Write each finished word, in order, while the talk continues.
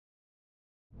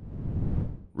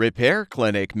Repair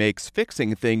Clinic makes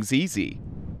fixing things easy.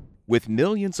 With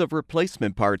millions of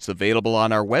replacement parts available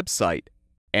on our website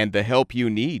and the help you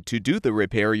need to do the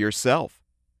repair yourself.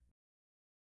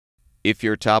 If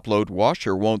your top-load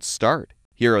washer won't start,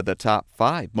 here are the top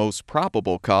 5 most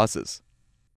probable causes.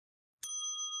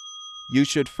 You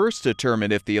should first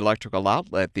determine if the electrical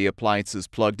outlet the appliance is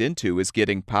plugged into is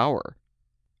getting power.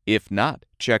 If not,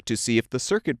 check to see if the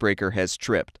circuit breaker has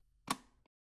tripped.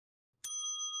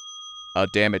 A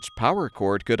damaged power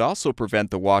cord could also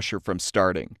prevent the washer from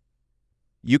starting.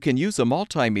 You can use a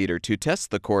multimeter to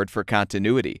test the cord for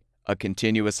continuity, a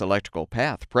continuous electrical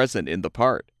path present in the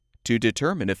part, to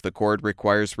determine if the cord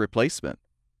requires replacement.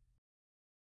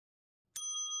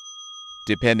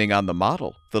 Depending on the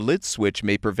model, the lid switch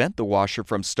may prevent the washer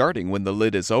from starting when the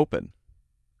lid is open.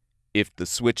 If the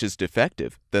switch is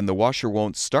defective, then the washer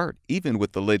won't start even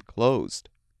with the lid closed.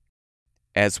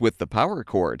 As with the power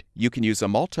cord, you can use a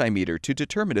multimeter to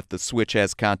determine if the switch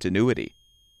has continuity.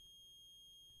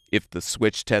 If the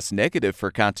switch tests negative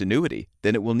for continuity,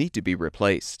 then it will need to be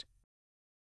replaced.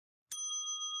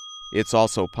 It's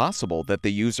also possible that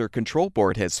the user control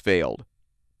board has failed.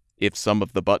 If some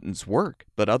of the buttons work,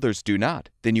 but others do not,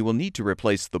 then you will need to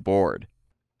replace the board.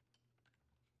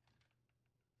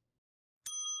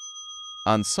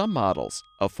 On some models,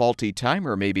 a faulty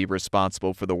timer may be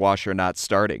responsible for the washer not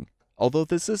starting, although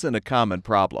this isn't a common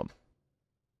problem.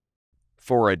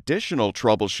 For additional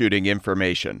troubleshooting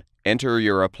information, enter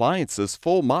your appliance's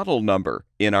full model number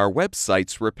in our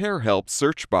website's Repair Help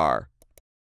search bar.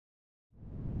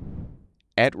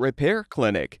 At Repair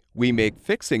Clinic, we make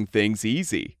fixing things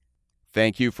easy.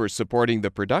 Thank you for supporting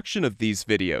the production of these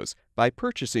videos by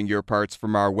purchasing your parts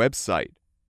from our website.